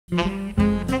Welcome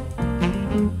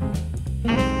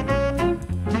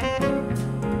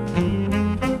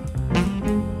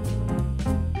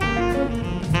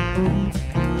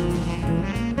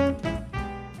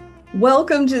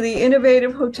to the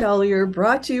Innovative Hotelier,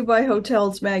 brought to you by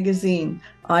Hotels Magazine.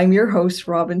 I'm your host,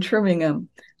 Robin Trimingham.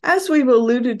 As we've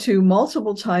alluded to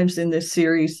multiple times in this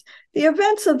series, the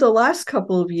events of the last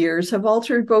couple of years have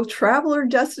altered both traveler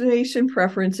destination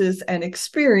preferences and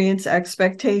experience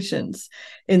expectations.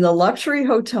 In the luxury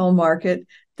hotel market,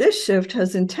 this shift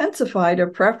has intensified a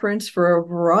preference for a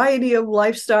variety of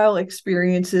lifestyle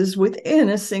experiences within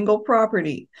a single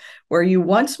property. Where you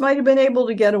once might have been able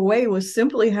to get away with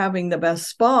simply having the best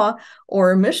spa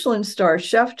or a Michelin star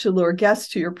chef to lure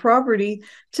guests to your property,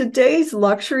 today's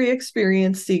luxury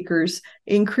experience seekers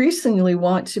increasingly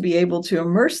want to be able to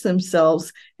immerse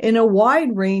themselves in a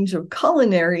wide range of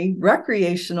culinary,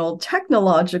 recreational,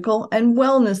 technological, and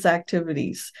wellness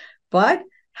activities. But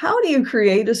how do you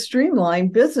create a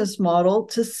streamlined business model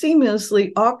to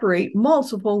seamlessly operate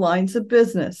multiple lines of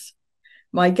business?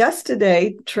 My guests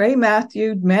today, Trey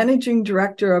Matheu, Managing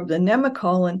Director of the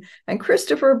Nemacolin, and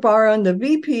Christopher Baran, the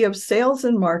VP of Sales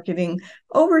and Marketing,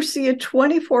 oversee a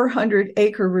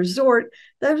 2,400-acre resort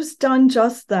that has done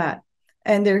just that.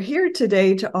 And they're here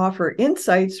today to offer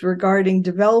insights regarding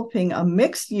developing a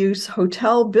mixed-use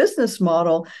hotel business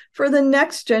model for the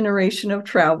next generation of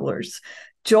travelers.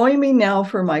 Join me now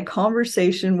for my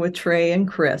conversation with Trey and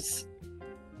Chris.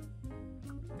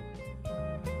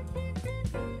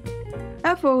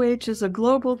 FOH is a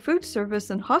global food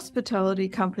service and hospitality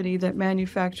company that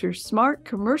manufactures smart,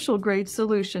 commercial-grade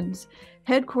solutions.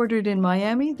 Headquartered in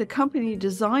Miami, the company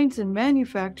designs and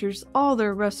manufactures all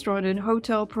their restaurant and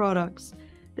hotel products.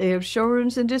 They have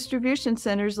showrooms and distribution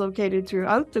centers located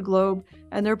throughout the globe,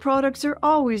 and their products are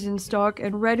always in stock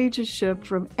and ready to ship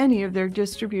from any of their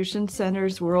distribution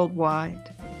centers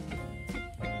worldwide.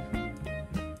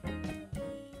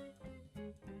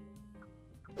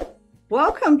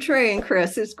 Welcome, Trey and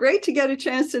Chris. It's great to get a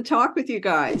chance to talk with you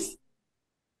guys.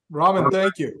 Robin,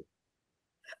 thank you.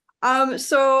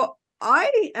 So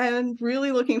I am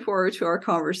really looking forward to our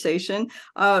conversation.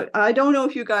 I don't know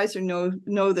if you guys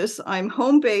know this. I'm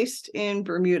home-based in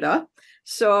Bermuda.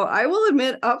 So I will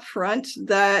admit up front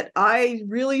that I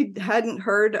really hadn't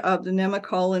heard of the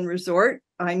Nemacolin Resort.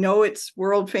 I know it's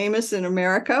world famous in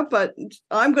America, but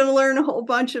I'm going to learn a whole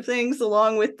bunch of things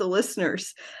along with the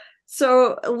listeners.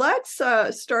 So let's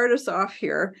start us off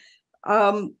here.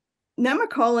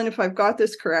 Nemacolin, if I've got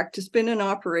this correct, has been in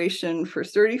operation for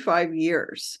 35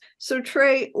 years. So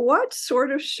Trey, what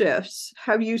sort of shifts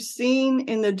have you seen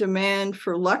in the demand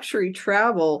for luxury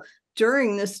travel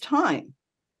during this time?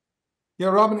 Yeah,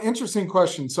 Robin, interesting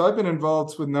question. So I've been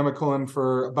involved with Nemacolin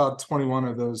for about 21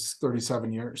 of those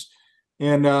 37 years.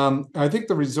 And I think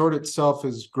the resort itself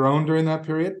has grown during that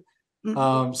period.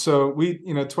 So we,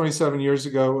 27 years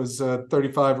ago, it was a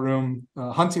 35-room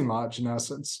hunting lodge in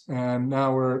essence. And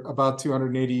now we're about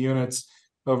 280 units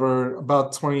over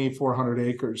about 2,400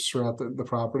 acres throughout the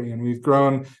property. And we've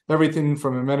grown everything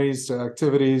from amenities to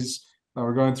activities.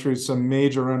 We're going through some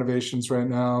major renovations right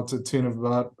now to the tune of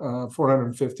about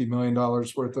 $450 million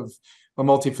worth of a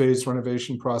multi-phase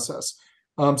renovation process.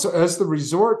 So as the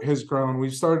resort has grown,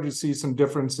 we've started to see some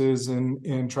differences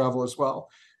in travel as well.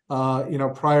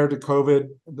 Prior to COVID,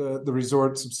 the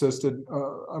resort subsisted.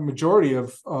 A majority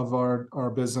of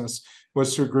our business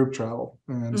was through group travel,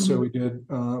 and so we did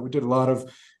a lot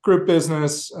of group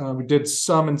business. We did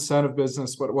some incentive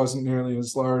business, but it wasn't nearly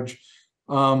as large.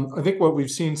 I think what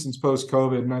we've seen since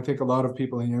post-COVID, and I think a lot of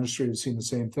people in the industry have seen the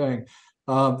same thing,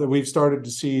 that we've started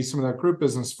to see some of that group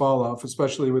business fall off,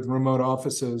 especially with remote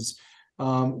offices.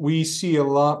 We see a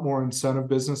lot more incentive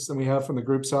business than we have from the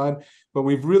group side, but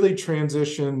we've really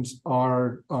transitioned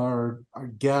our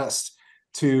guests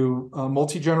to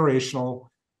multi-generational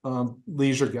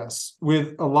leisure guests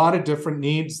with a lot of different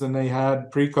needs than they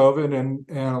had pre-COVID and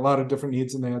a lot of different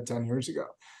needs than they had 10 years ago.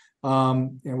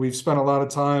 And we've spent a lot of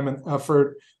time and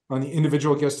effort on the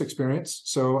individual guest experience.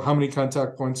 So how many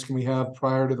contact points can we have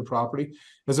prior to the property?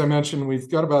 As I mentioned, we've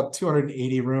got about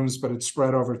 280 rooms, but it's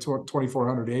spread over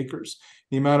 2,400 acres.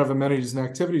 The amount of amenities and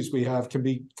activities we have can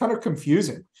be kind of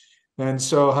confusing. And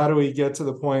so how do we get to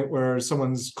the point where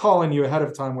someone's calling you ahead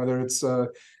of time, whether it's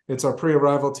our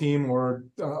pre-arrival team or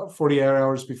 48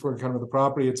 hours before you come to the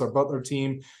property, it's our butler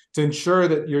team, to ensure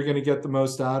that you're going to get the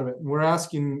most out of it. And we're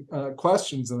asking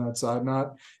questions on that side,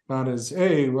 not as,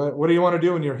 hey, what do you want to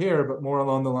do when you're here, but more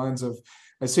along the lines of,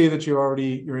 I see that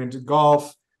you're into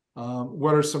golf.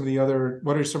 What are some of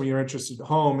your interests at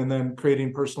home? And then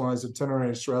creating personalized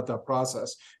itineraries throughout that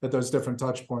process at those different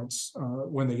touch points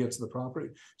when they get to the property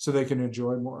so they can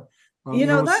enjoy more. You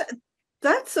know,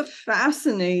 that's a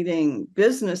fascinating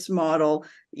business model.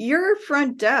 Your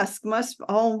front desk must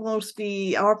almost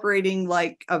be operating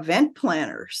like event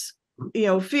planners,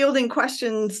 fielding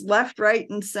questions left, right,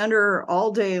 and center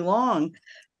all day long.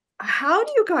 How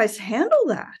do you guys handle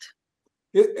that?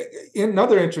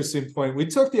 Another interesting point, we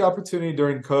took the opportunity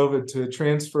during COVID to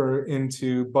transfer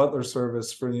into butler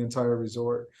service for the entire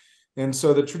resort. And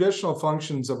so the traditional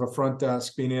functions of a front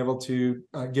desk, being able to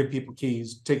give people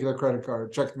keys, take their credit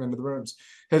card, check them into the rooms,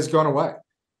 has gone away.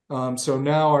 So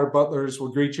now our butlers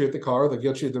will greet you at the car. They'll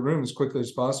get you to the room as quickly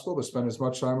as possible. They'll spend as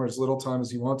much time or as little time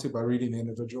as you want to by reading the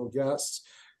individual guests.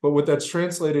 But what that's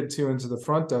translated to into the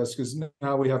front desk is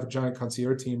now we have a giant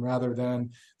concierge team rather than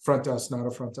front desk, not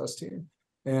a front desk team.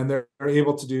 And they're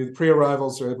able to do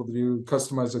pre-arrivals, they're able to do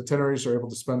customized itineraries, they're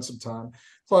able to spend some time.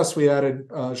 Plus, we added,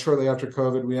 shortly after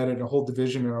COVID, we added a whole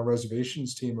division in our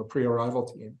reservations team, a pre-arrival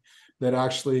team, that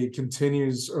actually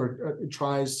continues or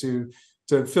tries to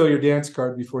fill your dance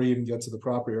card before you even get to the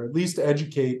property, or at least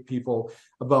educate people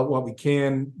about what we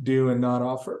can do and not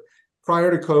offer. Prior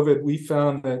to COVID, we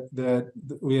found that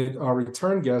we had our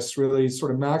return guests really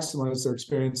sort of maximize their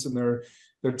experience in their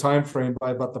time frame by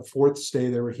about the fourth stay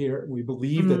they were here. We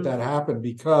believe that happened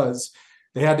because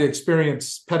they had to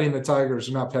experience petting the tigers,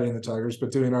 or not petting the tigers,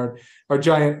 but doing our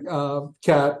giant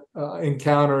cat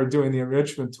encounter, doing the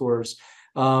enrichment tours.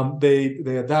 They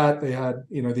had that. They had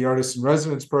the artist in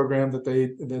residence program that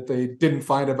they didn't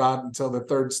find about until the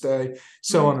third stay,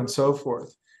 so on and so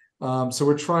forth. So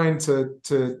we're trying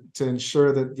to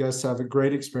ensure that guests have a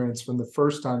great experience from the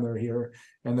first time they're here,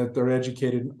 and that they're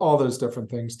educated in all those different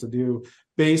things to do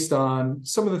based on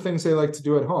some of the things they like to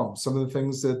do at home, some of the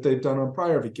things that they've done on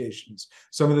prior vacations,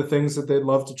 some of the things that they'd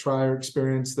love to try or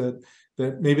experience that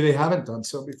maybe they haven't done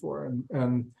so before.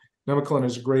 And Nemacolin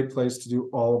is a great place to do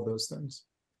all of those things.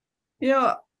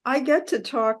 I get to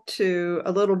talk to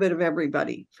a little bit of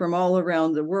everybody from all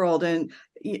around the world, and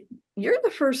you're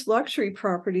the first luxury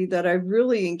property that I've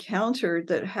really encountered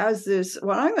that has this,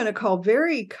 what I'm going to call,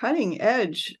 very cutting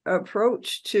edge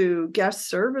approach to guest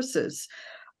services.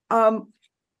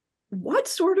 What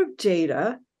sort of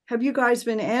data have you guys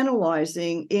been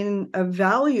analyzing in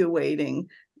evaluating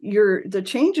the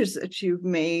changes that you've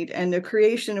made and the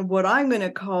creation of what I'm going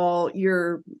to call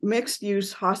your mixed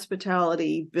use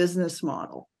hospitality business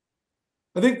model?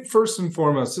 I think first and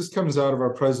foremost, this comes out of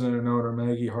our president and owner,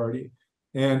 Maggie Hardy.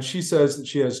 And she says that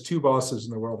she has two bosses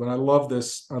in the world. And I love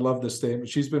this statement.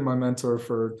 She's been my mentor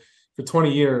for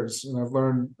 20 years, and I've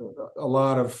learned a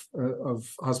lot of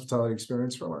hospitality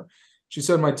experience from her. She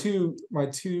said, my two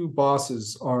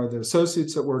bosses are the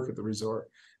associates that work at the resort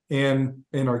and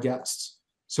our guests.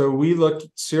 So we looked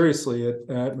seriously at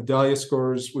medallia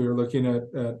scores. We were looking at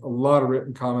a lot of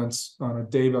written comments on a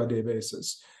day-by-day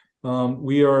basis.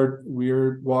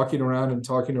 We're walking around and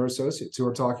talking to our associates who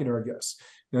are talking to our guests.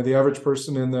 The average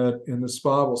person in the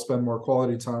spa will spend more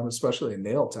quality time, especially a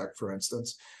nail tech, for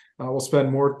instance, will spend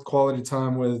more quality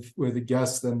time with a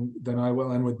guest than I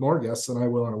will, and with more guests than I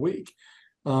will in a week.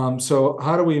 So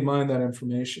how do we mine that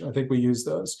information? I think we use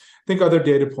those. I think other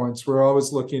data points, we're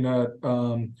always looking at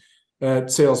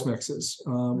sales mixes.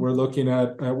 We're looking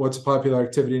at what's a popular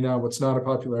activity now, what's not a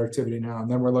popular activity now.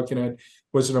 And then we're looking at,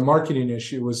 was it a marketing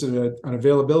issue? Was it an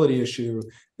availability issue?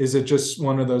 Is it just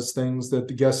one of those things that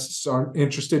the guests aren't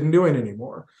interested in doing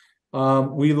anymore?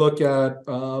 We look at,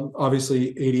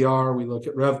 obviously, ADR. We look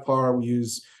at RevPAR. We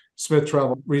use Smith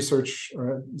Travel Research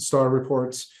Star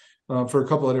reports for a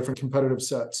couple of different competitive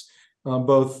sets,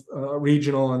 both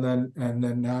regional and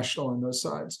then national on those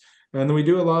sides. And then we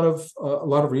do a lot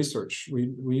of research.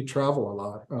 We travel a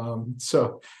lot.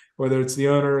 So whether it's the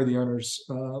owner or the owner's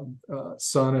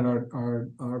son and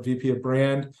our VP of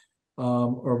brand,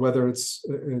 or whether it's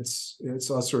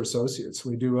us or associates,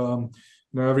 we do.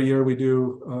 Every year we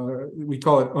do. We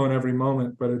call it Own Every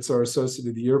Moment, but it's our Associate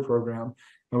of the Year program,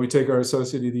 and we take our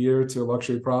Associate of the Year to a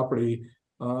luxury property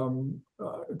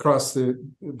across the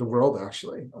world.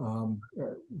 Actually,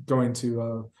 going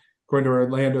to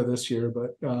Orlando this year,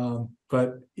 but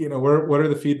what are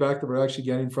the feedback that we're actually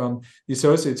getting from the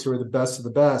associates who are the best of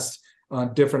the best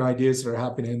on different ideas that are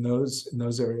happening in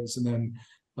those areas, and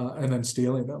then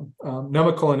stealing them.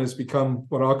 Nemacolin has become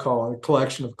what I'll call a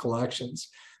collection of collections.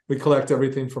 We collect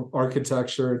everything from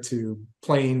architecture to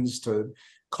planes to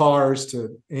cars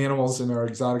to animals in our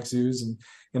exotic zoos,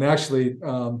 and actually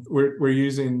we're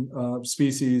using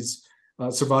species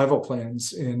survival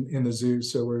plans in the zoo.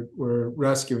 So we're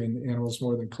rescuing animals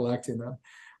more than collecting them.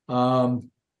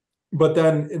 But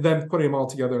then putting them all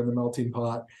together in the melting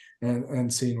pot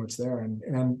and seeing what's there.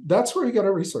 And that's where you got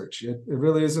to research. It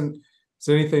really isn't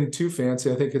anything too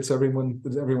fancy. I think it's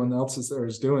everyone else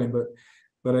is doing,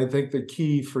 but I think the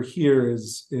key for here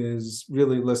is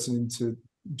really listening to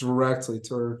directly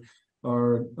to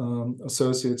our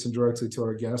associates and directly to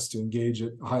our guests to engage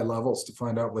at high levels to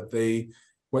find out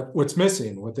what's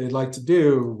missing, what they'd like to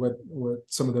do, what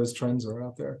some of those trends are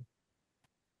out there.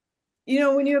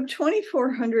 When you have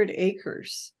 2,400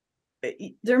 acres,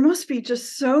 there must be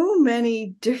just so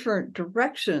many different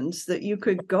directions that you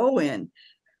could go in.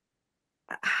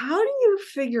 How do you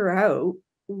figure out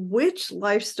which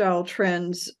lifestyle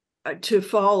trends to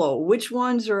follow, which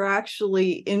ones are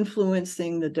actually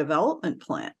influencing the development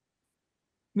plan?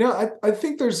 I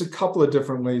think there's a couple of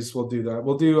different ways we'll do that.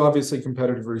 We'll do obviously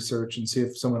competitive research and see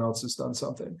if someone else has done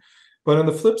something. But on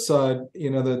the flip side,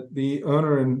 the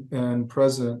owner and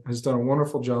president has done a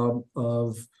wonderful job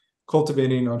of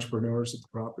cultivating entrepreneurs at the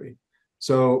property.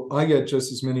 So I get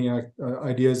just as many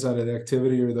ideas out of the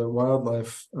activity or the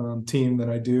wildlife team than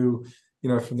I do,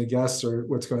 from the guests or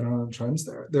what's going on in trends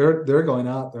there. They're going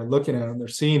out, they're looking at them, they're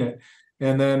seeing it.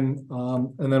 And then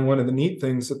one of the neat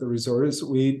things at the resort is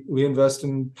we invest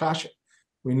in passion.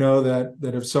 We know that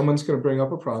if someone's going to bring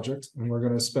up a project and we're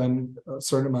going to spend a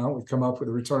certain amount, we come up with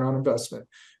a return on investment,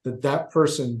 that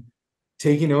person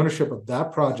taking ownership of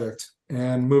that project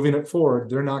and moving it forward,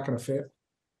 they're not going to fail.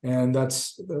 And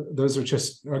those are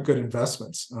just good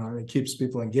investments. It keeps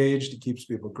people engaged, it keeps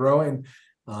people growing.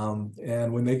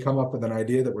 And when they come up with an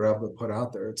idea that we're able to put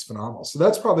out there, it's phenomenal. So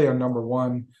that's probably our number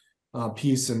one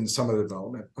piece in some of the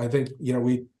development. I think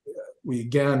we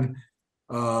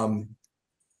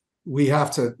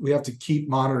have to keep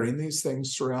monitoring these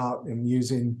things throughout and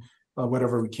using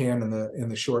whatever we can in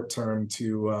the short term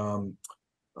to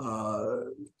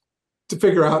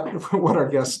figure out what our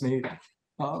guests need,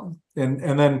 and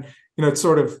then it's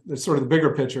sort of the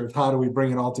bigger picture of how do we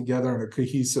bring it all together in a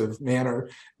cohesive manner,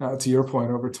 to your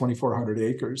point, over 2,400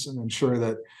 acres, and ensure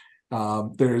that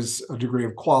there's a degree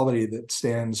of quality that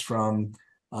stands from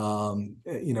from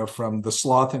the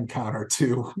sloth encounter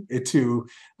to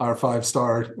our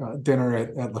 5-star dinner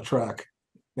at Lautrec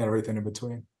and everything in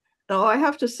between. Oh, I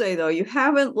have to say, though, you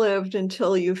haven't lived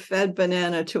until you fed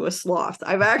banana to a sloth.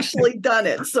 I've actually done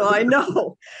it, so I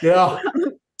know. Yeah,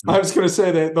 I was going to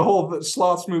say that the whole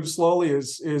sloths move slowly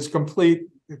is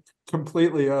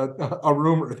completely a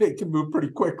rumor. They can move pretty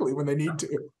quickly when they need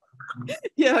to.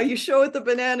 Yeah, you show it the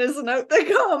bananas and out they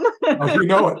come. Oh, you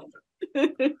know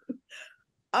it.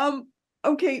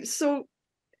 Okay, so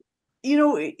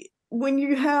when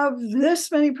you have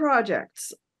this many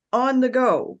projects on the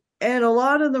go and a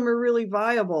lot of them are really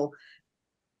viable,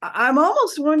 I'm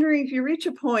almost wondering if you reach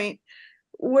a point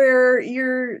where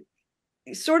you're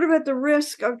sort of at the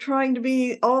risk of trying to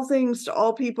be all things to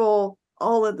all people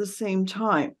all at the same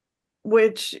time,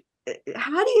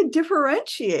 how do you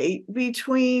differentiate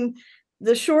between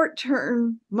the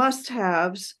short-term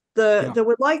must-haves, the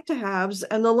would like to haves,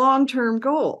 and the long-term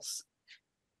goals?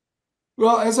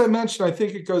 Well, as I mentioned, I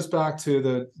think it goes back to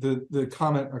the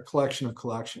comment, a collection of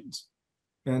collections.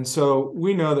 And so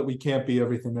we know that we can't be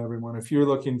everything to everyone. If you're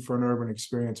looking for an urban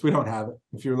experience, we don't have it.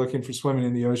 If you're looking for swimming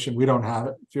in the ocean, we don't have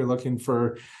it. If you're looking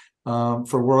for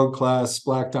world-class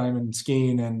black diamond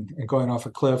skiing and going off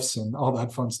of cliffs and all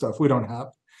that fun stuff, we don't have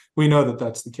it. We know that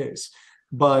that's the case.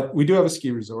 But we do have a ski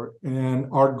resort, and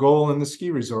our goal in the ski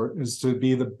resort is to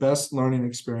be the best learning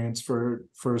experience for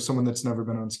someone that's never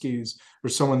been on skis or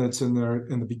someone that's in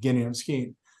the beginning of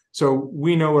skiing. So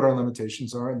we know what our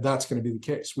limitations are, and that's going to be the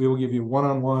case. We will give you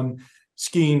one-on-one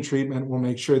skiing treatment. We'll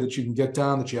make sure that you can get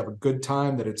down, that you have a good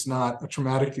time, that it's not a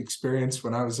traumatic experience.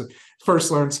 When I was first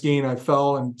learned skiing, I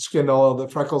fell and skinned all of the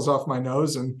freckles off my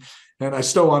nose, and I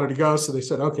still wanted to go. So they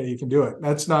said, okay, you can do it.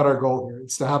 That's not our goal here.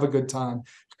 It's to have a good time,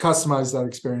 customize that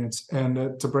experience,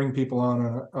 and to bring people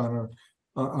on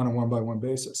a one-by-one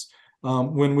basis.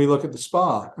 When we look at the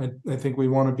spa, I think we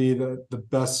want to be the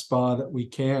best spa that we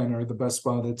can, or the best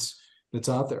spa that's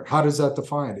out there. How does that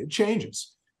define? It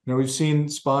changes. We've seen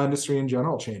spa industry in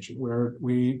general changing, where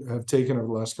we have taken over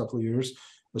the last couple of years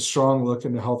a strong look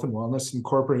into health and wellness,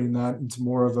 incorporating that into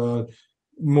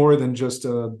more than just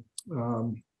a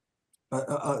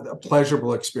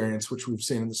pleasurable experience, which we've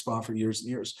seen in the spa for years and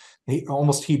years,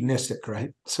 almost hedonistic,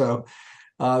 right? So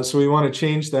we want to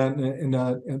change that,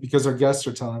 and because our guests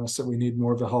are telling us that we need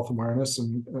more of the health awareness,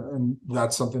 and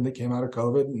that's something that came out of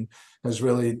COVID and has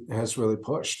really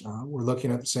pushed. We're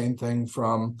looking at the same thing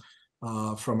from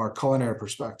our culinary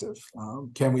perspective.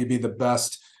 Can we be the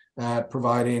best at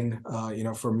providing?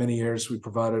 For many years we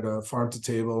provided a farm to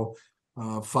table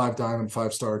 5-diamond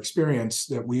 5-star experience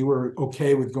that we were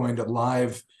okay with going to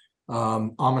live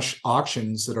Amish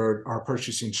auctions that are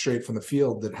purchasing straight from the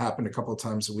field that happened a couple of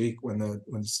times a week when the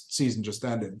season just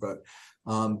ended. But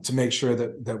to make sure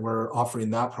that we're offering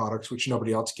that product, which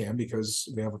nobody else can because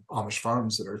we have Amish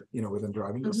farms that are within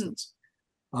driving distance.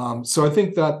 So I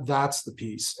think that's the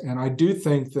piece, and I do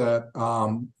think that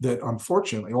that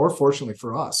unfortunately or fortunately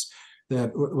for us,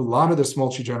 that a lot of this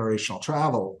multi-generational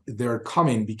travel, they're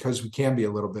coming because we can be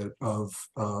a little bit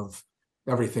of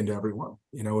everything to everyone.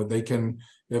 They can,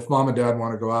 if mom and dad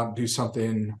want to go out and do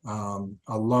something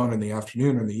alone in the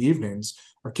afternoon or in the evenings,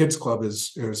 our kids club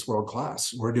is world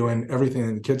class. We're doing everything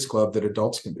in the kids club that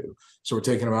adults can do. So we're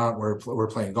taking them out. We're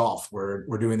playing golf. We're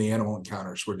doing the animal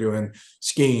encounters. We're doing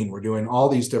skiing. We're doing all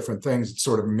these different things. It's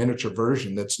sort of a miniature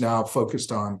version that's now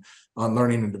focused on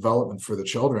learning and development for the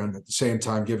children, at the same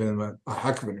time giving them a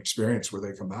heck of an experience where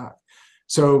they come back.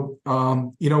 So,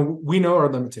 we know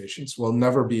our limitations. We'll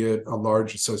never be a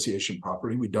large association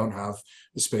property. We don't have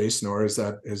the space, nor is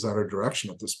that our direction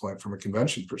at this point from a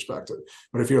convention perspective.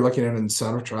 But if you're looking at an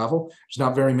incentive travel, there's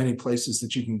not very many places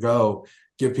that you can go,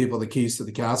 give people the keys to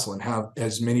the castle, and have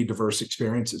as many diverse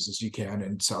experiences as you can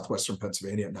in southwestern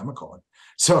Pennsylvania at Nemacolin.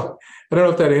 So I don't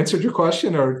know if that answered your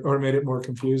question or made it more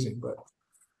confusing, but.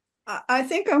 I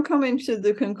think I'm coming to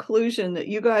the conclusion that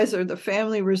you guys are the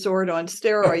family resort on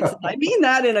steroids. I mean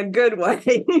that in a good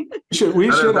way.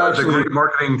 we should that's actually a great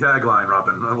marketing tagline,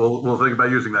 Robin. We'll think about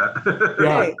using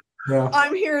that. Yeah.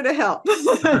 I'm here to help.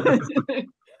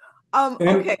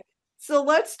 Okay. So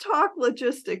let's talk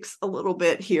logistics a little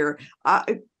bit here.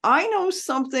 I know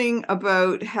something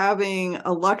about having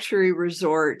a luxury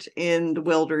resort in the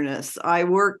wilderness. I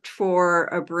worked for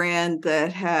a brand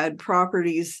that had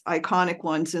properties, iconic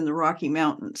ones in the Rocky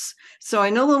Mountains. So I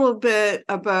know a little bit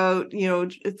about,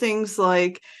 things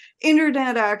like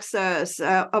internet access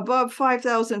above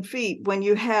 5,000 feet when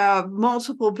you have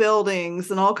multiple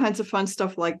buildings and all kinds of fun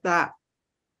stuff like that.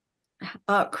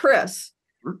 Chris,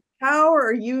 how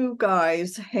are you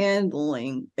guys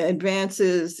handling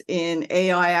advances in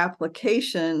AI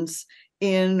applications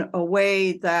in a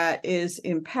way that is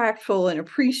impactful and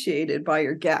appreciated by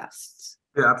your guests?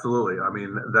 Yeah, absolutely. I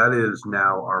mean, that is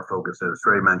now our focus. As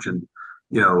Trey mentioned,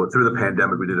 through the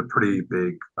pandemic, we did a pretty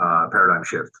big paradigm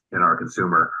shift in our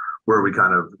consumer, where we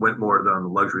kind of went more on the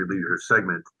luxury leisure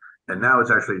segment. And now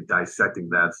it's actually dissecting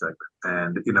that segment.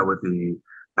 And, with the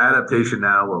adaptation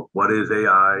now of what is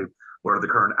AI, what are the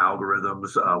current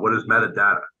algorithms? What is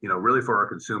metadata? Really for our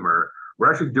consumer,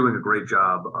 we're actually doing a great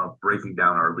job of breaking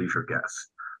down our leisure guests.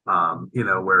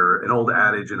 Where an old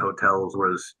adage in hotels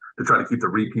was to try to keep the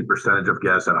repeat percentage of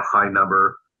guests at a high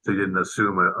number, so you didn't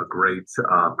assume a great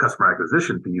customer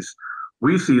acquisition piece.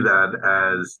 We see that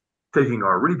as taking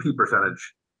our repeat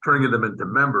percentage, turning them into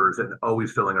members, and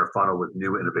always filling our funnel with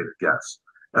new innovative guests.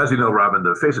 As you know, Robin,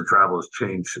 the face of travel has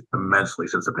changed immensely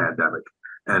since the pandemic.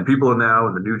 And people are now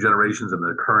in the new generations and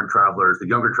the current travelers, the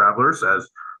younger travelers, as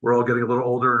we're all getting a little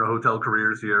older in our hotel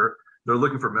careers here, they're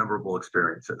looking for memorable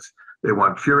experiences. They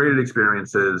want curated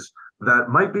experiences that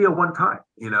might be a one-time,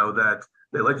 that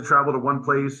they like to travel to one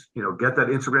place, get that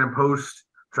Instagram post,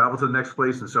 travel to the next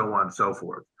place, and so on and so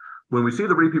forth. When we see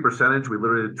the repeat percentage, we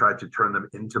literally try to turn them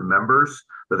into members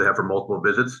that they have for multiple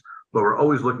visits. But we're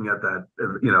always looking at that,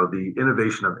 the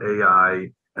innovation of AI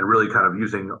and really kind of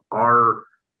using our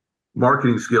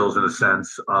marketing skills in a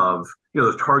sense of,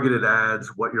 those targeted ads,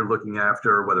 what you're looking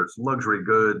after, whether it's luxury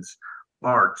goods,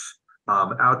 arts,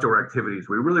 outdoor activities.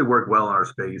 We really work well in our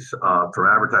space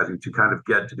for advertising to kind of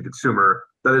get to the consumer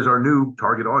that is our new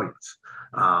target audience.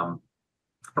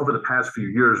 Over the past few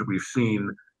years, we've seen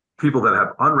people that have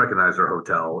unrecognized our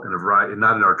hotel in a variety,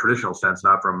 not in our traditional sense,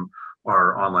 not from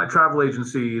our online travel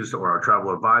agencies or our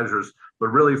travel advisors, but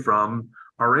really from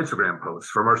our Instagram posts,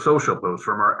 from our social posts,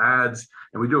 from our ads,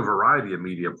 and we do a variety of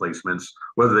media placements,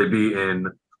 whether they be in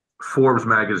Forbes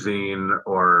magazine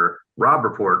or Rob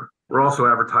Report. We're also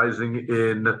advertising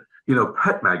in,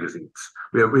 pet magazines.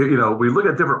 We look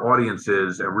at different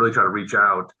audiences and really try to reach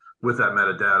out with that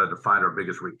metadata to find our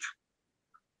biggest reach.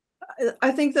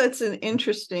 I think that's an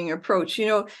interesting approach.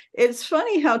 It's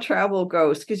funny how travel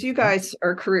goes, because you guys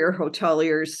are career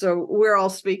hoteliers, so we're all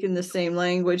speaking the same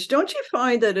language. Don't you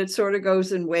find that it sort of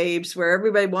goes in waves where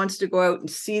everybody wants to go out and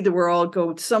see the world,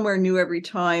 go somewhere new every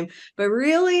time, but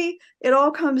really it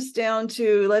all comes down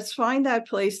to, let's find that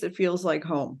place that feels like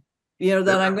home.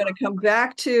 That I'm going to come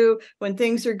back to when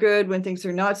things are good, when things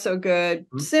are not so good,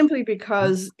 simply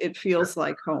because it feels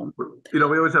like home. We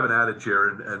always have an adage here,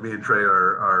 and me and Trey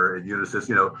are in Unisys,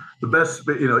 the best,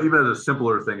 even as a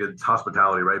simpler thing, it's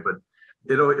hospitality, right? But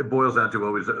it boils down to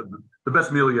always the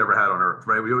best meal you ever had on earth,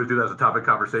 right? We always do that as a topic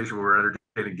conversation where we're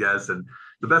entertaining guests, and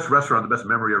the best restaurant, the best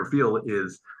memory you ever feel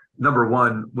is number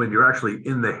one, when you're actually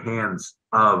in the hands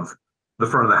of the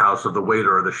front of the house, of the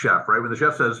waiter or the chef, right? When the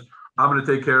chef says, I'm going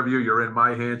to take care of you, you're in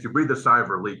my hands, you breathe a sigh of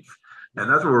relief. And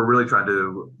that's what we're really trying to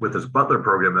do with this butler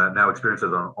program that now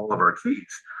experiences on all of our keys.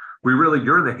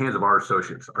 You're in the hands of our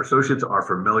associates. Our associates are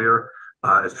familiar.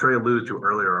 As Trey alluded to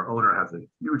earlier, our owner has a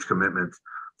huge commitment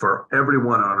for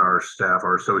everyone on our staff,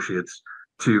 our associates,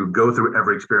 to go through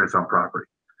every experience on property.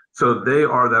 So they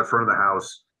are that front of the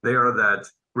house. They are that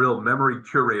real memory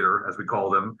curator, as we call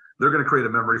them. They're going to create a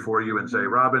memory for you and say,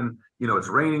 Robin, it's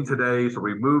raining today, so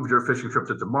we moved your fishing trip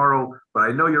to tomorrow, but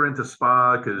I know you're into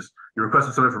spa because you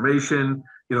requested some information,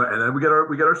 and then we get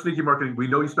our sneaky marketing. We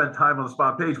know you spent time on the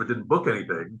spa page, but didn't book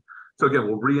anything. So again,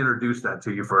 we'll reintroduce that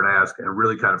to you for an ask and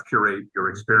really kind of curate your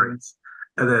experience.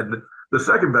 And then the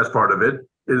second best part of it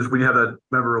is when you have that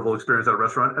memorable experience at a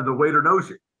restaurant and the waiter knows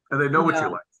you and they know what you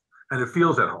like and it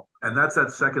feels at home. And that's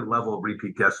that second level of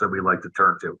repeat guests that we like to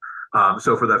turn to.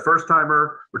 So for that first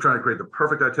timer, we're trying to create the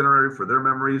perfect itinerary for their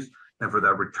memories. And for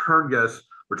that return guest,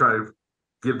 we're trying to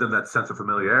give them that sense of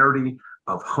familiarity,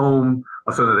 of home,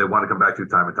 of something they want to come back to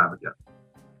time and time again.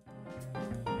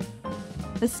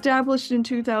 Established in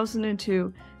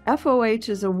 2002, FOH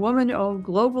is a woman-owned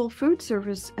global food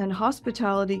service and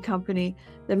hospitality company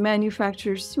that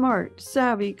manufactures smart,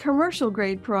 savvy,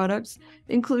 commercial-grade products,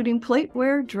 including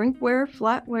plateware, drinkware,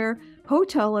 flatware,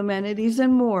 hotel amenities,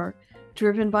 and more.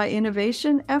 Driven by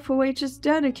innovation, FOH is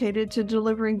dedicated to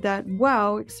delivering that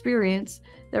wow experience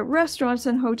that restaurants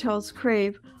and hotels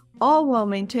crave, all while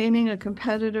maintaining a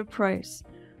competitive price.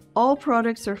 All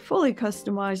products are fully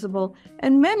customizable,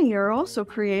 and many are also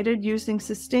created using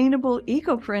sustainable,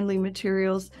 eco-friendly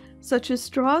materials such as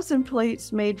straws and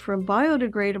plates made from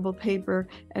biodegradable paper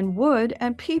and wood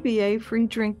and PBA-free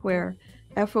drinkware.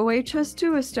 FOH has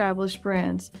two established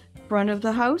brands: Front of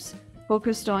the House,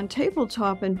 focused on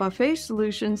tabletop and buffet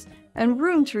solutions, and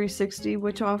Room 360,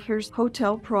 which offers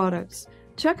hotel products.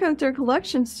 Check out their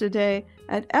collections today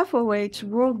at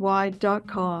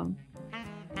fohworldwide.com.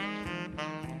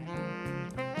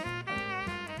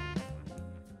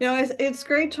 It's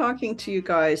great talking to you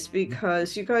guys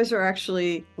because you guys are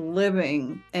actually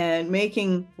living and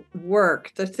making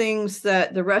work the things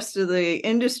that the rest of the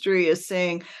industry is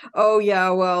saying, oh,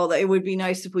 yeah, well, it would be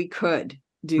nice if we could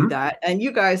do that. And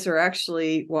you guys are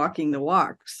actually walking the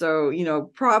walk. So,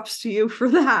 props to you for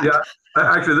that. Yeah,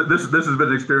 actually, this has been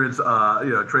an experience.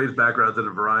 Trey's background's in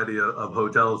a variety of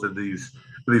hotels in these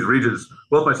regions.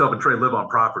 Both myself and Trey live on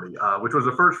property, which was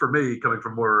a first for me coming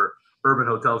from more urban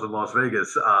hotels in Las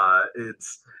Vegas.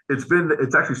 It's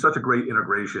actually such a great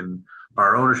integration.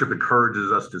 Our ownership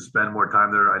encourages us to spend more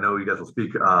time there. I know you guys will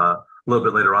speak a little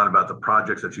bit later on about the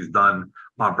projects that she's done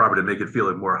on property to make it feel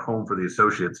like more home for the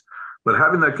associates. But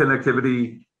having that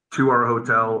connectivity to our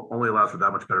hotel only allows for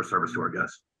that much better service to our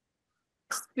guests.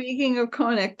 Speaking of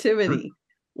connectivity,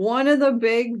 one of the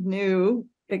big new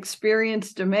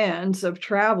experience demands of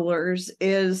travelers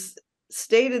is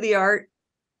state-of-the-art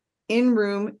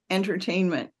in-room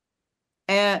entertainment.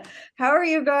 And how are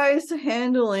you guys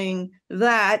handling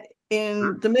that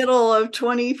in the middle of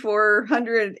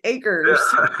 2,400 acres?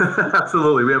 Yeah,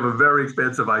 absolutely. We have a very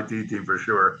expensive IT team for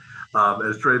sure.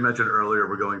 As Trey mentioned earlier,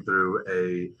 we're going through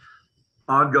a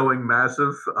ongoing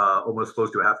massive, almost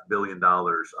close to $500 million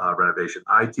renovation.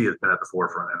 IT has been at the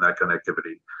forefront and that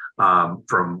connectivity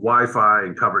from Wi-Fi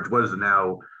and coverage. What is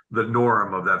now the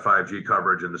norm of that 5G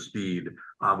coverage and the speed?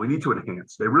 We need to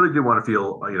enhance. They really do want to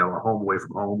feel, a home away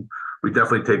from home. We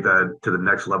definitely take that to the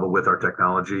next level with our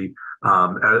technology.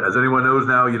 As anyone knows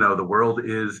now, the world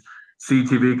is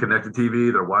CTV, connected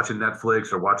TV. They're watching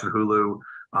Netflix, they're watching Hulu.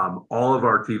 All of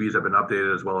our TVs have been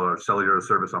updated as well as our cellular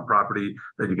service on property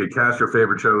that you can cast your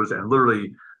favorite shows. And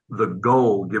literally the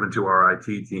goal given to our IT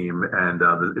team and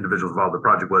the individuals involved in the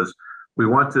project was we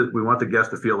want the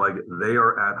guests to feel like they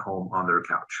are at home on their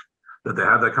couch, that they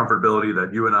have that comfortability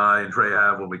that you and I and Trey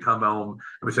have when we come home and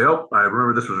we say, oh, I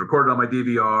remember this was recorded on my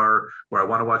DVR, where I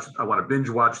want to binge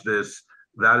watch this.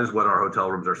 That is what our hotel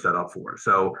rooms are set up for.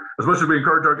 So as much as we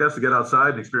encourage our guests to get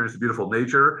outside and experience the beautiful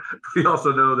nature, we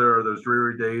also know there are those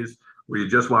dreary days where you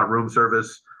just want room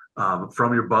service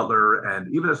from your butler.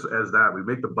 And even as that, we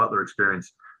make the butler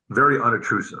experience very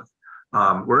unobtrusive.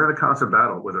 We're in a constant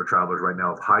battle with our travelers right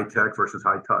now of high tech versus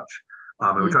high touch.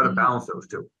 And we try to balance those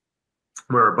two,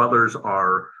 where our butlers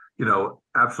are,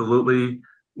 absolutely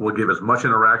will give as much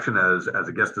interaction as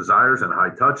a guest desires and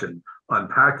high touch and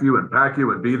unpack you and pack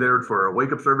you and be there for a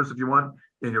wake up service if you want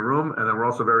in your room. And then we're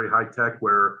also very high tech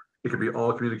where it can be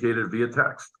all communicated via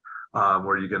text,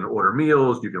 where you can order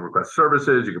meals, you can request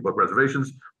services, you can book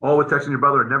reservations, all with texting your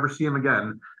butler and never see him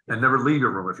again and never leave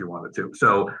your room if you wanted to.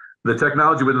 So the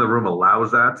technology within the room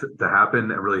allows that to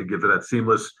happen and really gives it that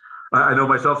seamless. I know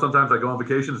myself, sometimes I go on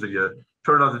vacations and you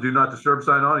turn on the do not disturb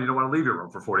sign on and you don't want to leave your room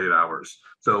for 48 hours.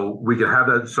 So we can have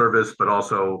that service, but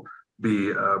also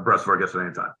be abreast of our guests at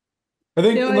any time. I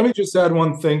think, let me just add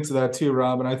one thing to that too,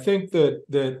 Robin. I think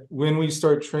that when we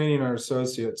start training our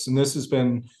associates, and this has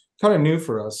been kind of new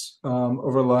for us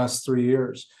over the last 3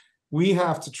 years, we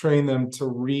have to train them to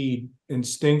read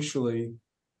instinctually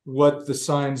what the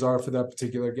signs are for that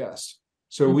particular guest.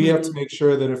 So we have to make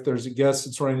sure that if there's a guest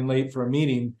that's running late for a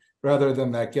meeting, rather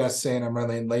than that guest saying I'm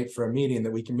running late for a meeting,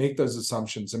 that we can make those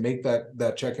assumptions and make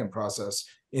that check-in process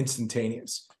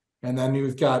instantaneous. And then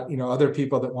you've got, other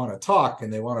people that want to talk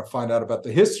and they want to find out about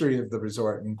the history of the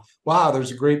resort. And wow,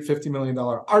 there's a great $50 million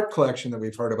art collection that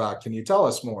we've heard about. Can you tell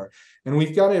us more? And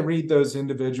we've got to read those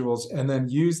individuals and then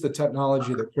use the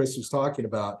technology that Chris was talking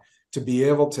about to be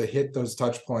able to hit those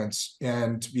touch points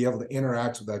and to be able to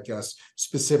interact with that guest,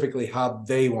 specifically how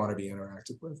they want to be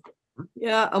interacted with.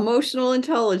 Yeah, emotional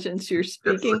intelligence. You're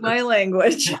speaking my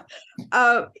language.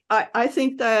 I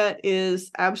think that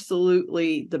is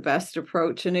absolutely the best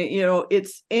approach. And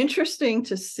it's interesting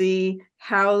to see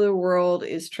how the world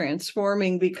is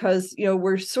transforming because,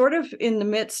 we're sort of in the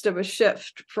midst of a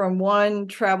shift from one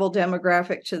travel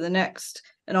demographic to the next.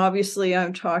 And obviously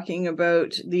I'm talking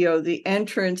about the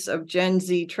entrance of Gen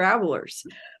Z travelers.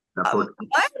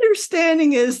 My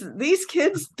understanding is these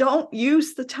kids don't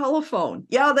use the telephone.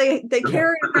 Yeah, they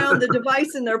carry around the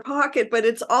device in their pocket, but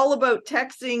it's all about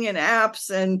texting and apps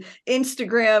and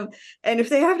Instagram. And if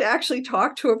they have to actually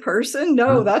talk to a person,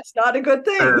 no, that's not a good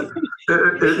thing. As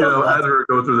we're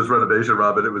going through this renovation,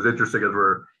 Robin, it was interesting as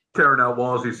we're tearing out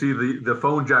walls, you see the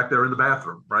phone jack there in the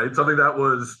bathroom, right? Something that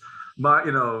was my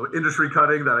industry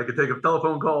cutting, that I could take a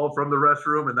telephone call from the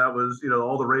restroom, and that was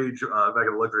all the rage back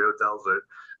at the luxury hotels.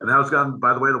 And now it's gone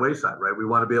by the way of the wayside, right? We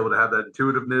want to be able to have that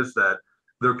intuitiveness that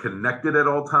they're connected at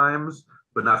all times,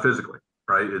 but not physically,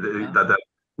 right? That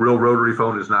real rotary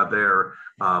phone is not there.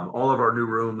 All of our new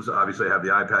rooms obviously have the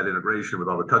iPad integration with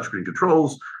all the touchscreen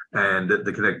controls and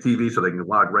the Connect TV, so they can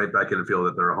log right back in and feel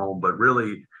that they're home. But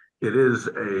really, it is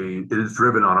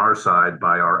driven on our side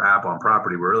by our app on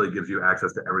property, where it really gives you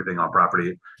access to everything on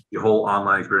property, the whole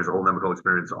online experience, the whole Nemacolin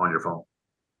experience on your phone.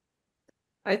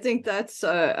 I think that's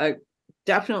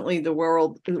definitely the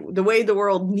way the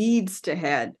world needs to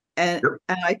head. And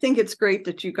I think it's great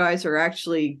that you guys are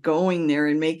actually going there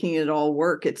and making it all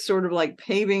work. It's sort of like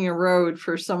paving a road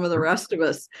for some of the rest of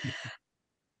us.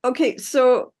 Okay,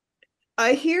 so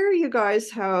I hear you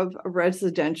guys have a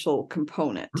residential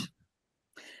component.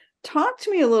 Talk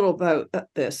to me a little about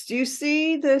this. Do you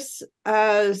see this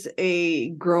as a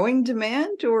growing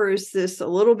demand, or is this a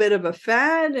little bit of a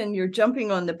fad and you're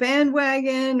jumping on the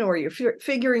bandwagon, or you're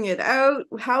figuring it out?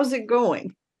 How's it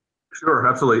going? Sure,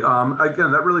 absolutely.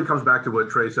 Again, that really comes back to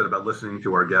what Trey said about listening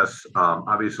to our guests.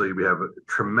 Obviously, we have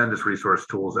tremendous resource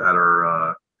tools at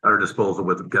our disposal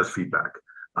with guest feedback.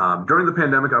 During the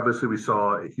pandemic, obviously, we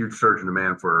saw a huge surge in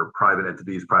demand for private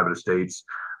entities, private estates.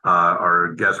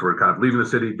 Our guests were kind of leaving the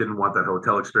city, didn't want that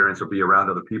hotel experience or be around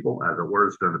other people, as it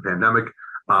was during the pandemic.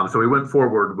 So we went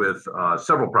forward with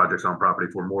several projects on property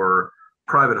for more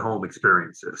private home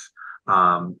experiences.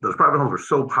 Those private homes were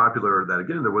so popular that,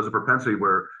 again, there was a propensity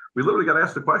where we literally got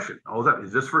asked the question,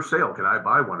 is this for sale? Can I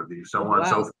buy one of these? So on and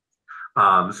so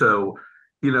forth. So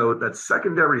that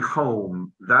secondary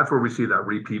home, that's where we see that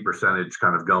repeat percentage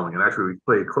kind of going. And actually,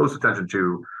 we pay close attention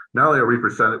to not only a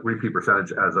repeat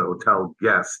percentage as a hotel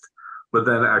guest, but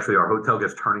then actually our hotel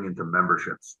guests turning into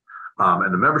memberships.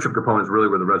 And the membership component is really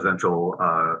where the residential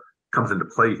comes into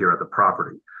play here at the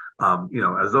property.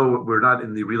 As though we're not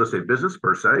in the real estate business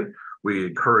per se, we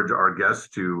encourage our guests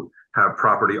to have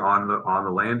property on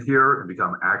the land here and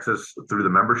become access through the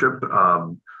membership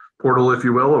portal, if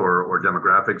you will, or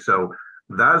demographic. So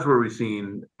that's where we've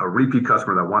seen a repeat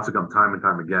customer that wants to come time and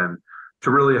time again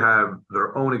to really have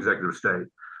their own executive stay.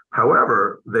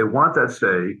 However, they want that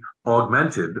stay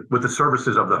augmented with the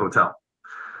services of the hotel.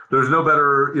 There's no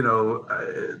better,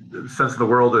 sense in the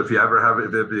world if you ever have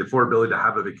the affordability to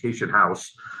have a vacation house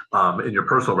in your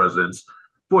personal residence.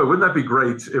 Boy, wouldn't that be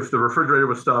great if the refrigerator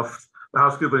was stuffed, the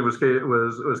housekeeping was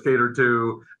catered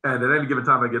to, and at any given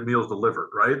time I get meals delivered,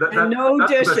 right? No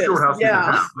dishes. That's short housekeeping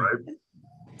have, right?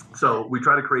 So we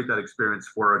try to create that experience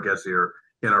for our guests here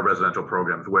in our residential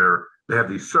programs, where they have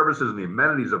these services and the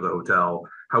amenities of the hotel.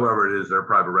 However, it is their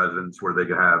private residence where they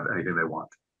can have anything they want.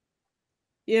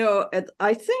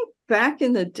 I think back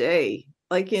in the day,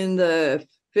 like in the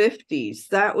 50s,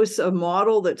 that was a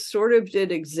model that sort of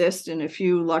did exist in a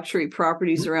few luxury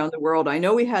properties around the world. I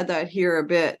know we had that here a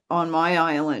bit on my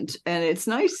island, and it's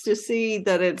nice to see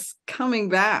that it's coming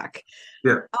back.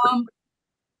 Yeah.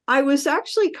 I was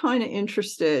actually kind of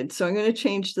interested, so I'm going to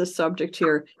change the subject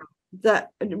here, that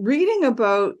reading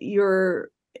about your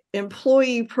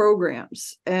employee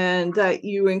programs and that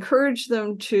you encourage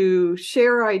them to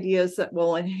share ideas that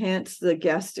will enhance the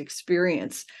guest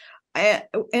experience. And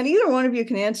either one of you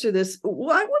can answer this.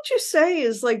 What would you say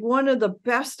is like one of the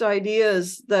best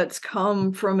ideas that's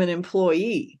come from an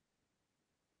employee?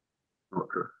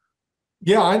 Okay.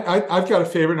 Yeah, I've got a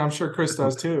favorite, and I'm sure Chris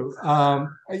does too.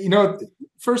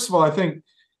 First of all, I think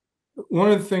one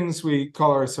of the things we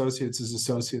call our associates is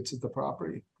associates at the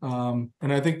property. And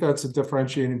I think that's a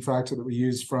differentiating factor that we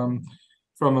use from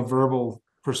a verbal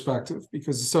perspective,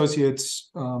 because associates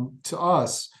to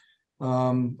us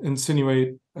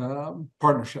insinuate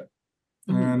partnership.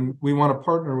 Mm-hmm. And we want to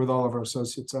partner with all of our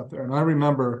associates out there. And I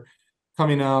remember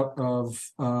coming out of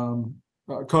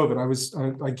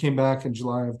COVID. I came back in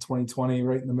July of 2020,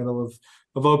 right in the middle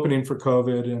of opening for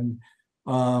COVID, and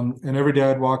every day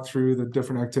I'd walk through the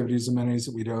different activities, amenities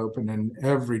that we'd open, and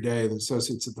every day the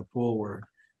associates at the pool were,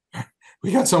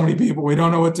 we got so many people, we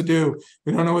don't know what to do.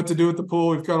 We don't know what to do at the pool.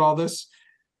 We've got all this,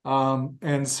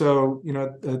 and so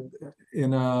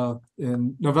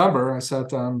in November I sat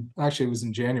down. Actually, it was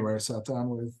in January. I sat down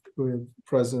with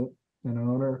president and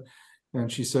owner. And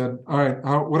she said, all right,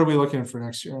 what are we looking for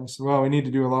next year? And I said, well, we need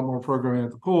to do a lot more programming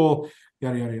at the pool,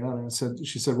 yada, yada, yada.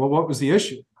 She said, well, what was the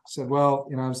issue? I said, well,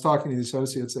 I was talking to the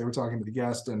associates, they were talking to the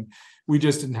guests, and we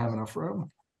just didn't have enough room.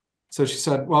 So she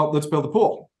said, well, let's build a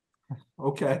pool.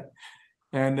 Okay.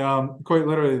 And quite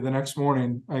literally the next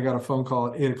morning, I got a phone call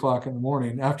at 8:00 in the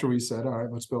morning after we said, all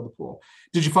right, let's build the pool.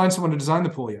 Did you find someone to design the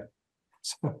pool yet?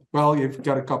 So, well, you've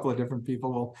got a couple of different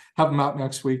people. We'll have them out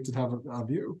next week to have a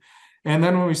view. And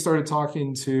then when we started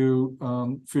talking to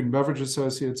food and beverage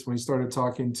associates, when we started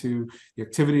talking to the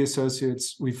activity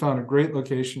associates, we found a great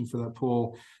location for that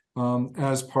pool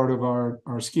as part of our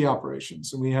ski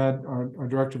operations. And we had our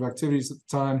director of activities at the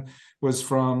time was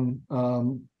from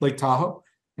Lake Tahoe.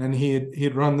 And he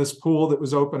had run this pool that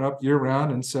was open up year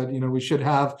round, and said, we should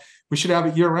have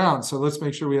it year round. So let's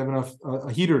make sure we have enough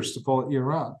heaters to pull it year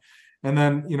round. And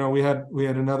then, we had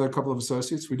another couple of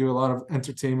associates. We do a lot of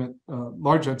entertainment,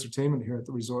 large entertainment here at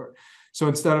the resort. So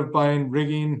instead of buying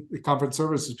rigging, the conference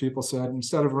services people said,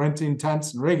 instead of renting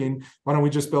tents and rigging, why don't we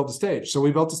just build a stage? So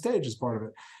we built a stage as part of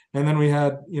it. And then we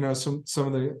had, some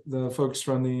of the folks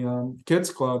from the kids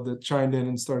club that chimed in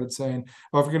and started saying,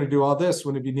 well, if we're going to do all this,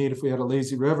 wouldn't it be neat if we had a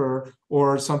lazy river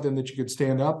or something that you could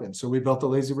stand up in? So we built a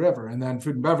lazy river. And then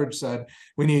food and beverage said,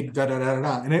 we need da da da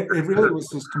da. And it really was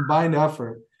this combined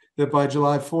effort that by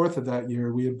July 4th of that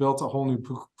year, we had built a whole new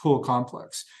pool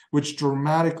complex, which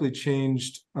dramatically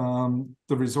changed the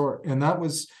resort. And that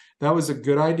was a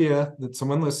good idea that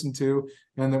someone listened to,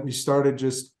 and that we started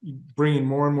just bringing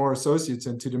more and more associates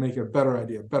into to make it a better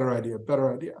idea.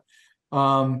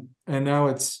 And now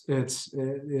it's changed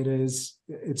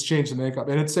the makeup,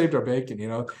 and it saved our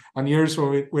bacon. On years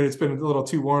when it's been a little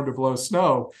too warm to blow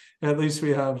snow, at least we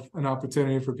have an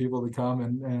opportunity for people to come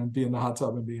and be in the hot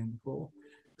tub and be in the pool.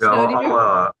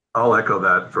 Yeah, I'll echo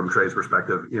that from Trey's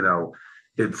perspective.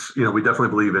 It's we definitely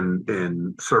believe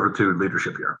in servitude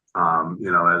leadership here. As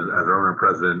our owner and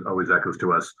president always echoes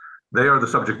to us, they are the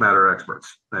subject matter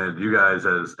experts, and you guys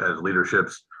as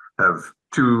leaderships have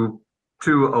two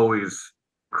always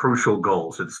crucial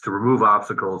goals. It's to remove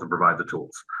obstacles and provide the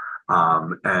tools,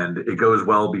 and it goes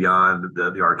well beyond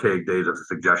the archaic days of the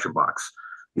suggestion box.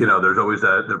 There's always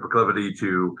the proclivity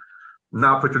to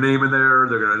not put your name in there.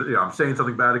 They're gonna, I'm saying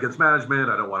something bad against management.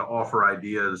 I don't want to offer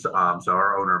ideas. So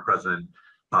our owner and president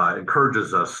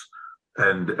encourages us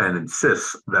and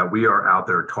insists that we are out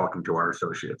there talking to our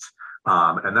associates.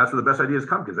 And that's where the best ideas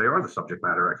come, because they are the subject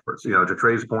matter experts. To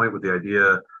Trey's point with the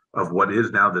idea of what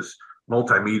is now this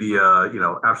multimedia,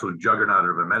 absolute juggernaut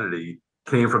of amenity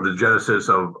came from the genesis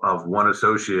of one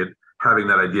associate having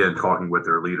that idea and talking with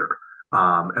their leader.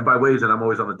 And by ways, and I'm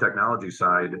always on the technology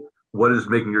side, what is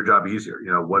making your job easier?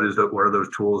 What are those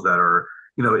tools that are,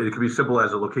 it can be simple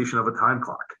as a location of a time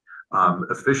clock,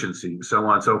 efficiency, so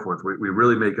on and so forth. We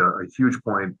really make a huge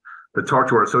point to talk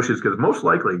to our associates, because most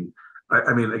likely,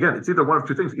 again, it's either one of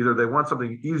two things. Either they want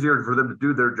something easier for them to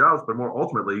do their jobs, but more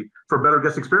ultimately for better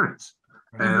guest experience.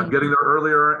 And I'm getting there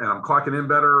earlier, and I'm clocking in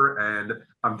better, and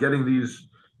I'm getting these,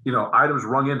 items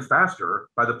rung in faster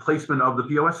by the placement of the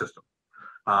POS system.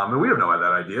 And we have no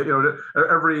that idea.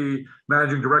 Every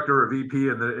managing director or VP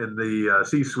in the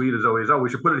C-suite is always, we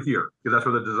should put it here, because that's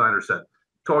what the designer said.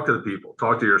 Talk to the people,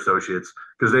 talk to your associates,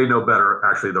 because they know better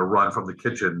actually the run from the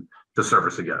kitchen to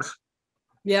service a guest.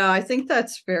 Yeah, I think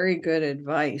that's very good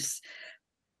advice.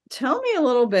 tell me a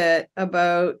little bit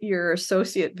about your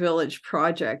Associate Village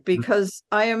project, because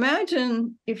I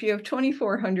imagine if you have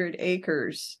 2,400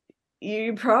 acres,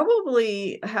 you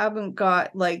probably haven't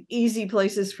got like easy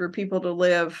places for people to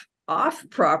live off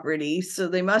property. So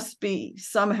they must be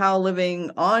somehow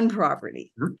living on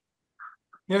property.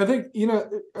 Yeah, I think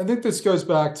this goes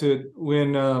back to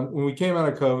when we came out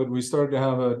of COVID, we started to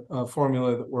have a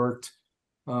formula that worked.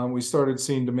 We started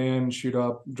seeing demand shoot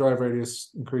up, drive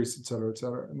radius increase, et cetera, et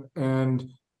cetera. And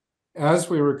as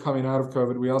we were coming out of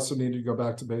COVID, we also needed to go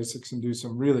back to basics and do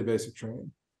some really basic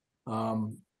training.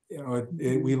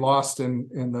 We lost in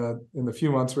the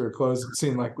few months we were closed. It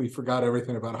seemed like we forgot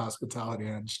everything about hospitality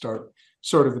and start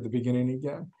sort of at the beginning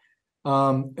again.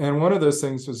 And one of those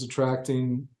things was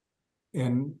attracting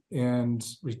and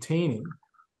retaining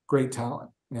great talent.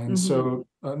 And so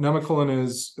Nemacolin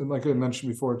is, like I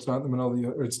mentioned before, it's not in the middle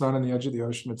of it's not on the edge of the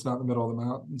ocean. It's not in the middle of the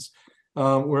mountains.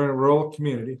 We're in a rural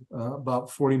community,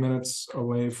 about 40 minutes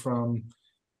away from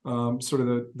sort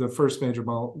of the first major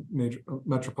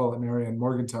metropolitan area in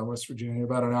Morgantown, West Virginia,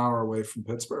 about an hour away from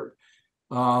Pittsburgh.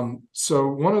 So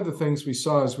one of the things we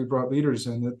saw as we brought leaders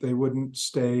in that they wouldn't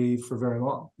stay for very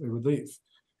long. They would leave.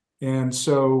 And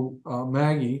so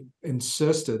Maggie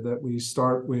insisted that we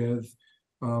start with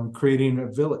creating a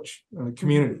village, a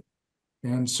community.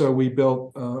 And so we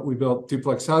built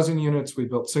duplex housing units, we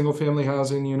built single family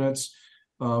housing units,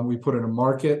 we put in a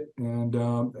market,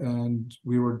 and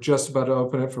we were just about to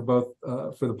open it for both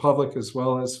for the public as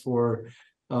well as for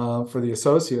the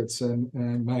associates.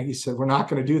 And Maggie said, we're not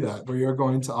going to do that. We are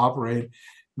going to operate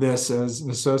this as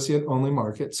an associate only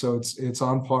market. So it's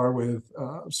on par with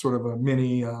sort of a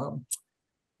mini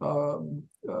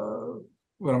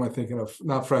what am I thinking of?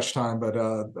 Not Fresh Time, but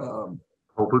Whole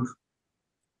Foods.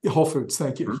 Whole Foods,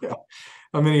 thank you. Yeah,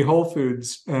 a mini Whole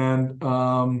Foods, and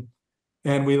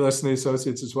we listened to the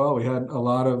associates as well. We had a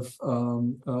lot of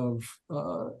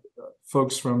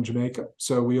folks from Jamaica,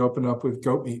 so we opened up with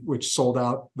goat meat, which sold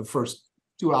out the first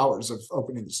 2 hours of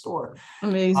opening the store.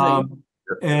 Amazing.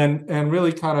 And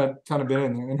really kind of been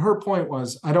in there. And her point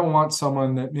was, I don't want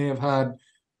someone that may have had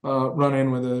run in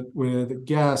with a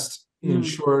guest in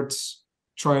shorts,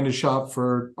 trying to shop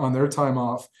on their time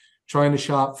off, trying to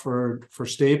shop for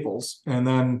staples, and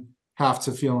then have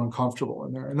to feel uncomfortable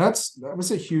in there. And that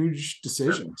was a huge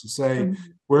decision to say,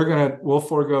 we'll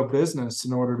forego business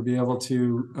in order to be able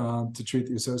to treat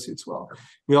the associates well.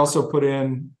 We also put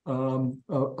in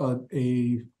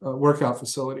a workout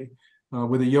facility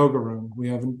with a yoga room. We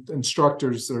have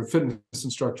instructors that are fitness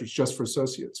instructors just for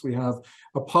associates. We have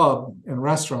a pub and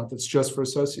restaurant that's just for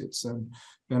associates, and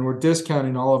we're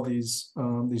discounting all of these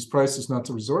prices, not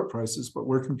the resort prices, but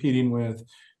we're competing with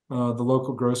the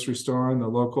local grocery store and the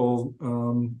local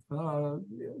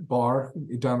bar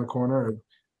down the corner.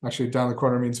 Actually, down the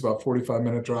corner means about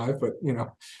 45-minute drive, but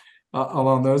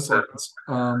along those lines,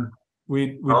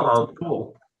 we built a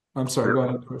pool. I'm sorry, go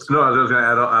ahead, Chris. No, I was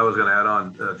going to add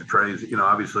on to Trey's.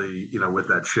 Obviously, with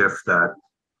that shift that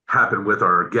happened with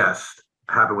our guests,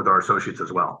 happened with our associates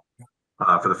as well.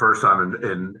 For the first time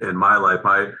in my life,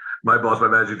 my boss, my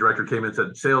managing director, came in and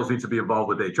said, "Sales needs to be involved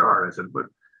with HR." I said, "But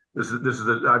this is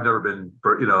I've never been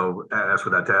asked for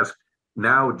that task."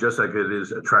 Now, just like it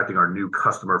is attracting our new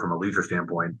customer from a leisure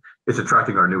standpoint, it's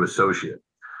attracting our new associate.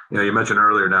 You mentioned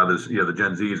earlier now this, the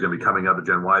Gen Z is going to be coming up, the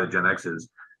Gen Y, the Gen X's.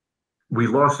 We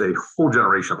lost a whole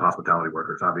generation of hospitality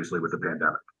workers, obviously, with the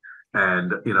pandemic.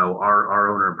 And, our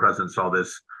owner and president saw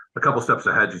this a couple steps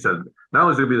ahead. She said, not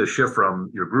only is it going to be the shift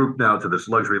from your group now to this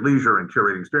luxury leisure and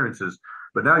curating experiences,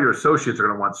 but now your associates are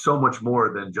going to want so much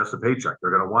more than just a paycheck.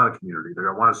 They're going to want a community. They're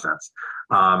going to want a sense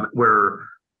where,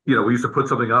 we used to put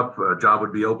something up, a job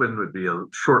would be open, would be a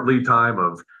short lead time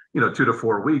of, 2 to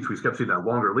 4 weeks. We kept seeing that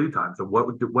longer lead time. So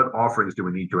what offerings do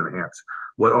we need to enhance?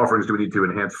 What offerings do we need to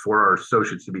enhance for our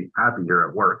associates to be happy here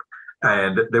at work?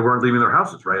 And they weren't leaving their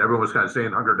houses, right? Everyone was kind of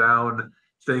staying hunkered down,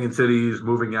 staying in cities,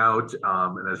 moving out.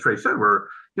 And as Trey said, we're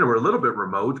a little bit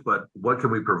remote, but what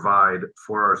can we provide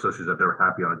for our associates that they're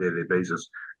happy on a day-to-day basis?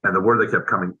 And the word that kept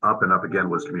coming up and up again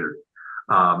was community.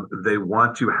 They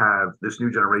want to have this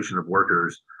new generation of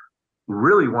workers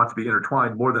really want to be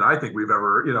intertwined more than I think we've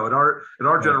ever, in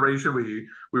our generation, we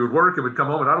would work and we'd come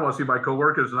home and I don't want to see my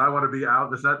coworkers and I want to be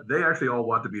out. They actually all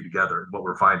want to be together. What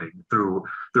we're finding through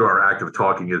our active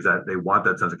talking is that they want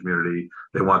that sense of community.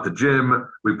 They want the gym.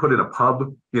 We put in a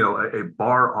pub, a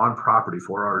bar on property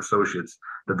for our associates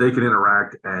that they can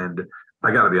interact. And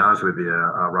I got to be honest with you,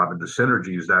 Robin, the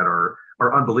synergies that are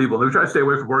unbelievable. They try to stay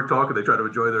away from work talk and they try to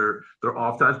enjoy their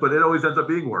off times, but it always ends up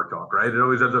being work talk, right? It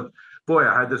always ends up, boy,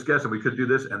 I had this guest and we could do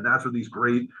this. And that's what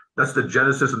that's the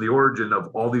genesis and the origin of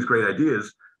all these great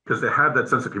ideas, because they have that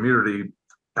sense of community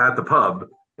at the pub,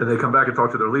 and they come back and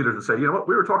talk to their leaders and say, you know what,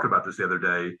 we were talking about this the other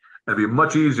day. It'd be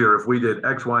much easier if we did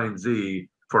X, Y, and Z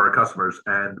for our customers,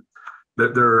 and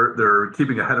they're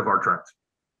keeping ahead of our trends.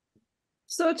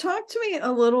 So talk to me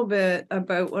a little bit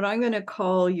about what I'm going to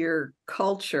call your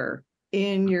culture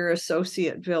in your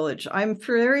associate village. I'm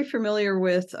very familiar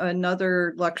with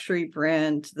another luxury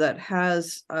brand that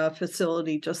has a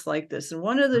facility just like this. And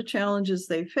one of the challenges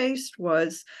they faced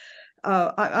was,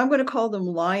 I'm going to call them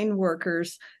line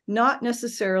workers, not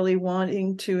necessarily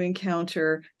wanting to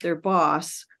encounter their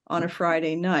boss on a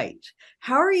Friday night.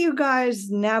 How are you guys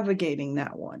navigating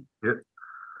that one? Yeah.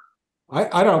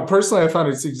 I don't personally. I found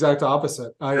it's the exact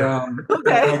opposite.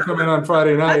 Okay. I come in on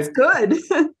Friday night. That's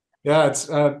good. Yeah, it's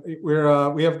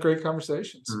we have great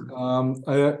conversations.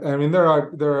 I mean, there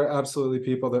are absolutely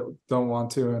people that don't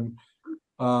want to and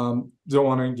don't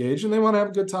want to engage, and they want to have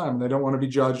a good time. They don't want to be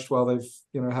judged while they've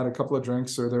had a couple of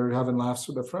drinks or they're having laughs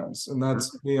with their friends, and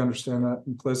that's we understand that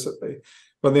implicitly.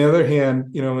 But on the other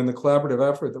hand, in the collaborative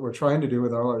effort that we're trying to do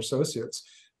with all our associates,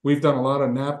 we've done a lot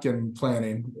of napkin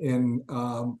planning in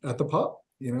at the pub.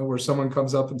 Where someone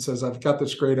comes up and says, "I've got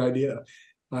this great idea.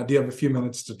 Do you have a few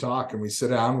minutes to talk?" And we sit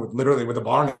down literally with a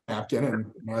bar napkin, and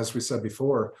as we said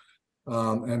before,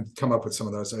 and come up with some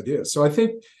of those ideas. So I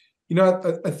think,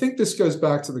 I think this goes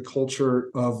back to the culture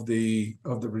of the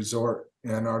resort,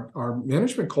 and our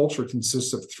management culture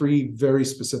consists of three very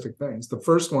specific things. The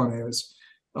first one is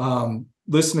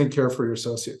listen and care for your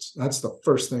associates. That's the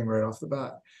first thing right off the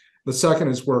bat. The second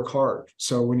is work hard.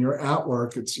 So when you're at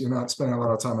work, you're not spending a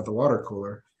lot of time at the water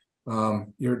cooler.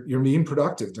 You're being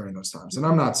productive during those times. And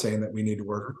I'm not saying that we need to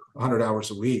work 100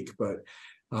 hours a week, but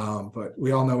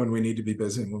we all know when we need to be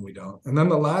busy and when we don't. And then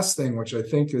the last thing, which I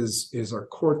think is our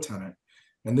core tenet,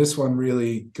 and this one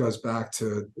really goes back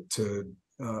to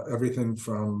everything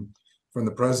from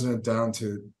the president down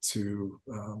to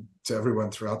everyone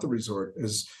throughout the resort,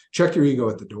 is check your ego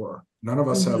at the door. None of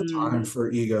us have time for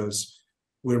egos.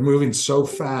 We're moving so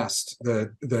fast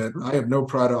that I have no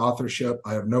pride of authorship.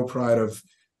 I have no pride of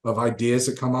ideas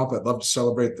that come up. I'd love to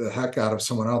celebrate the heck out of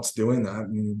someone else doing that.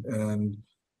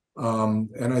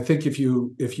 And I think if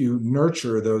you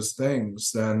nurture those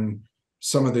things, then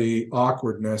some of the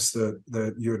awkwardness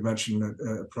that you had mentioned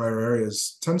at prior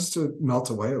areas tends to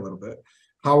melt away a little bit.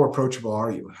 How approachable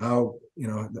are you? How,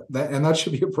 that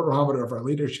should be a barometer of our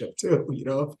leadership too.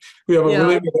 If we have a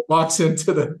leader that walks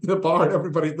into the bar and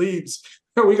everybody leaves,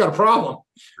 we got a problem.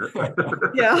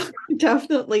 Yeah,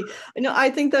 definitely. I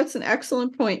think that's an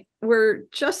excellent point. We're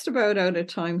just about out of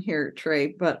time here, Trey,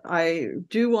 but I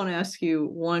do want to ask you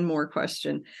one more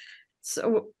question.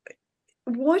 So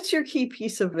what's your key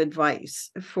piece of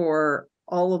advice for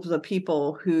all of the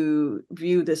people who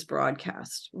view this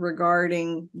broadcast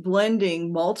regarding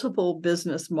blending multiple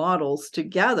business models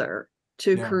together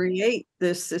to create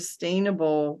this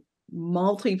sustainable,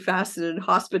 multifaceted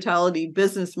hospitality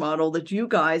business model that you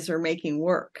guys are making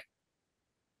work?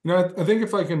 I think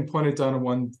if I can point it down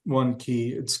to one key,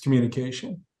 it's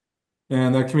communication.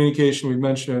 And that communication, we've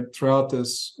mentioned it throughout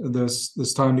this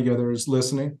time together, is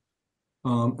listening,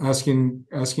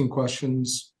 asking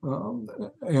questions,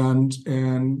 and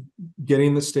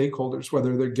getting the stakeholders,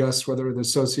 whether they're guests, whether they're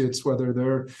associates, whether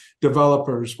they're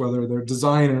developers, whether they're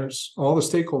designers, all the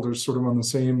stakeholders sort of on the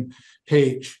same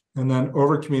page, and then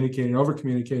over communicating,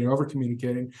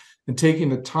 and taking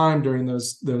the time during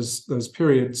those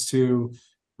periods to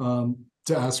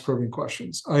ask probing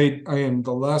questions. I am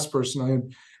the last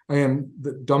person. I am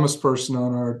the dumbest person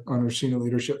on our senior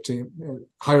leadership team.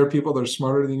 Hire people that are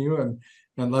smarter than you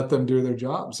and let them do their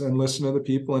jobs, and listen to the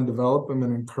people and develop them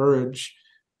and encourage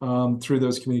through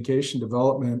those communication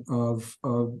development of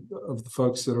the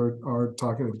folks that are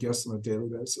talking to the guests on a daily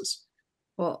basis.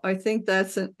 Well, I think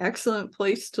that's an excellent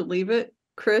place to leave it.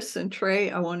 Chris and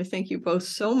Trey, I want to thank you both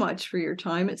so much for your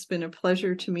time. It's been a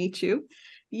pleasure to meet you.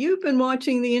 You've been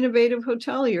watching The Innovative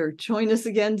Hotelier. Join us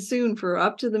again soon for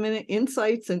up-to-the-minute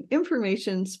insights and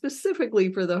information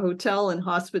specifically for the hotel and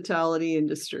hospitality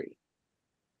industry.